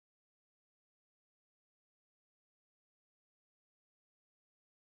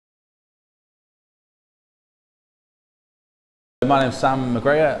my name's Sam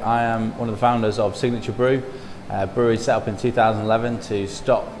McGregor. I am one of the founders of Signature Brew. Brewery set up in 2011 to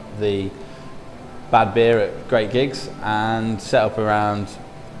stop the bad beer at great gigs and set up around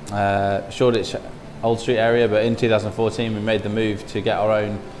Shoreditch Old Street area, but in 2014 we made the move to get our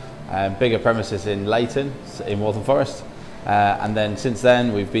own bigger premises in Leighton in Waltham Forest, and then since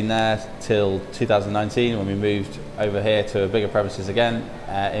then we've been there till 2019 when we moved over here to a bigger premises again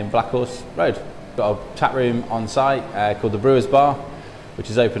in Blackhorse Road. Got a tap room on site called the Brewers Bar, which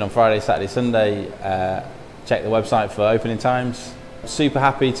is open on Friday, Saturday, Sunday. Check the website for opening times. Super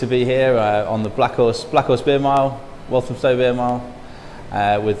happy to be here on the Blackhorse Beer Mile, Walthamstow Beer Mile,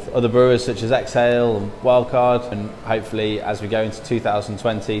 with other brewers such as Exale and Wildcard, and hopefully as we go into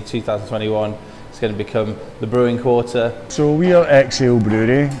 2020, 2021, it's going to become the brewing quarter. So we are Exale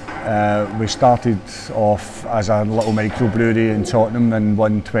Brewery. We started off as a little microbrewery in Tottenham in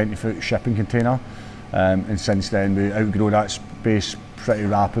one 20-foot shipping container, and since then we outgrow that space pretty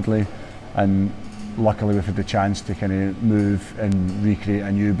rapidly, and luckily we've had the chance to kind of move and recreate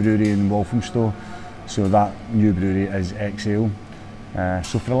a new brewery in Walthamstow. So that new brewery is Exale.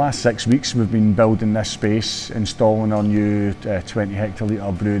 So for the last 6 weeks we've been building this space, installing our new 20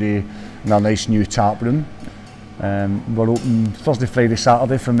 hectolitre brewery and our nice new tap room. We're open Thursday, Friday,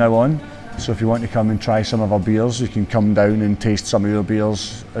 Saturday from now on. So if you want to come and try some of our beers, you can come down and taste some of your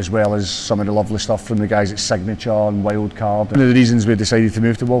beers, as well as some of the lovely stuff from the guys at Signature and Wildcard. One of the reasons we decided to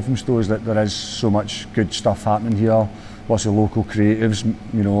move to Walthamstow is that there is so much good stuff happening here. Lots of local creatives,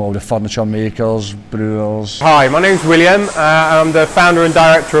 you know, all the furniture makers, brewers. Hi, my name's William. I'm the founder and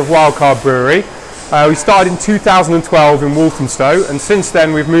director of Wildcard Brewery. We started in 2012 in Walthamstow, and since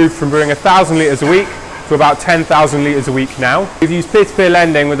then we've moved from brewing 1,000 litres a week to about 10,000 litres a week now. We've used peer-to-peer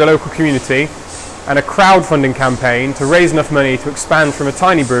lending with the local community and a crowdfunding campaign to raise enough money to expand from a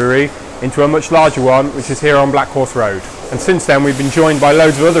tiny brewery into a much larger one, which is here on Blackhorse Road. And since then we've been joined by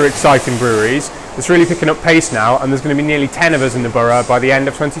loads of other exciting breweries. It's really picking up pace now, and there's going to be nearly 10 of us in the borough by the end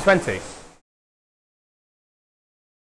of 2020.